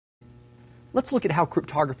Let's look at how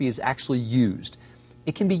cryptography is actually used.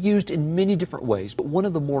 It can be used in many different ways, but one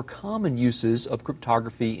of the more common uses of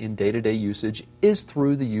cryptography in day-to-day usage is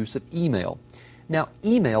through the use of email. Now,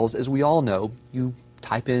 emails, as we all know, you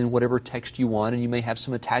type in whatever text you want and you may have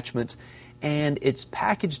some attachments, and it's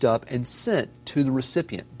packaged up and sent to the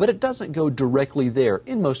recipient, but it doesn't go directly there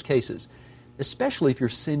in most cases. Especially if you're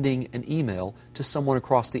sending an email to someone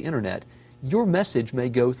across the internet, your message may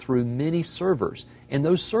go through many servers, and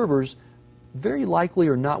those servers very likely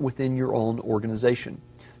are not within your own organization.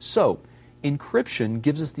 So, encryption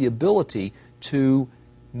gives us the ability to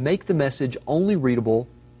make the message only readable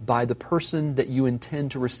by the person that you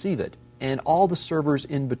intend to receive it, and all the servers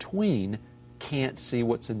in between can't see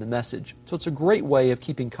what's in the message. So it's a great way of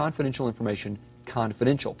keeping confidential information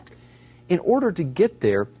confidential. In order to get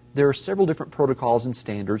there, there are several different protocols and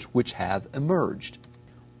standards which have emerged.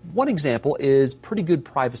 One example is Pretty Good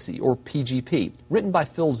Privacy, or PGP. Written by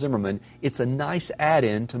Phil Zimmerman, it's a nice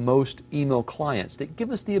add-in to most email clients that give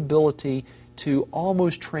us the ability to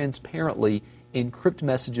almost transparently encrypt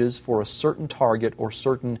messages for a certain target or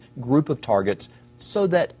certain group of targets so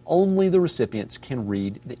that only the recipients can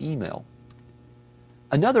read the email.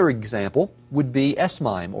 Another example would be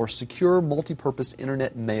SMIME, or Secure Multipurpose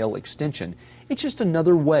Internet Mail Extension. It's just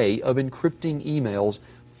another way of encrypting emails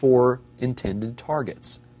for intended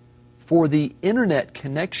targets. For the internet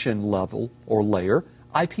connection level or layer,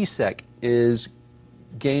 IPsec is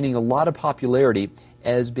gaining a lot of popularity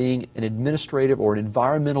as being an administrative or an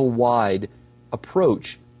environmental-wide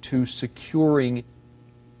approach to securing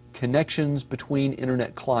connections between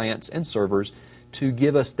internet clients and servers to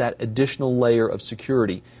give us that additional layer of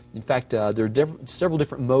security. In fact, there are several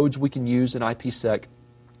different modes we can use in IPsec,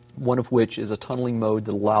 one of which is a tunneling mode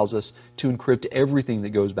that allows us to encrypt everything that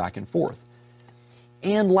goes back and forth.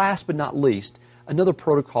 And last but not least, another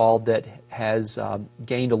protocol that has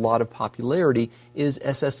gained a lot of popularity is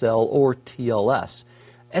SSL or TLS.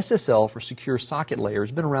 SSL, for Secure Socket Layer,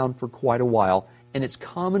 has been around for quite a while, and it's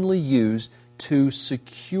commonly used to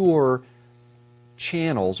secure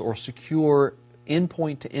channels or secure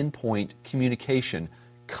endpoint-to-endpoint communication,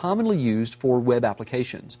 commonly used for web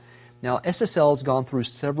applications. Now, SSL has gone through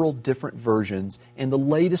several different versions, and the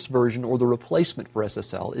latest version, or the replacement for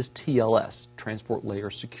SSL, is TLS, Transport Layer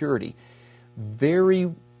Security.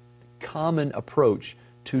 Very common approach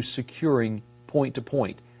to securing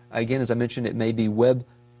point-to-point. Again, as I mentioned, it may be web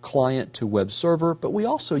client to web server, but we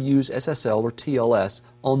also use SSL or TLS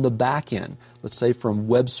on the back end, let's say from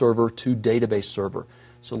web server to database server.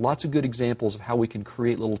 So lots of good examples of how we can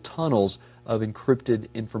create little tunnels of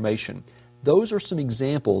encrypted information. Those are some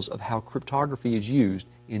examples of how cryptography is used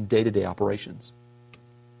in day-to-day operations.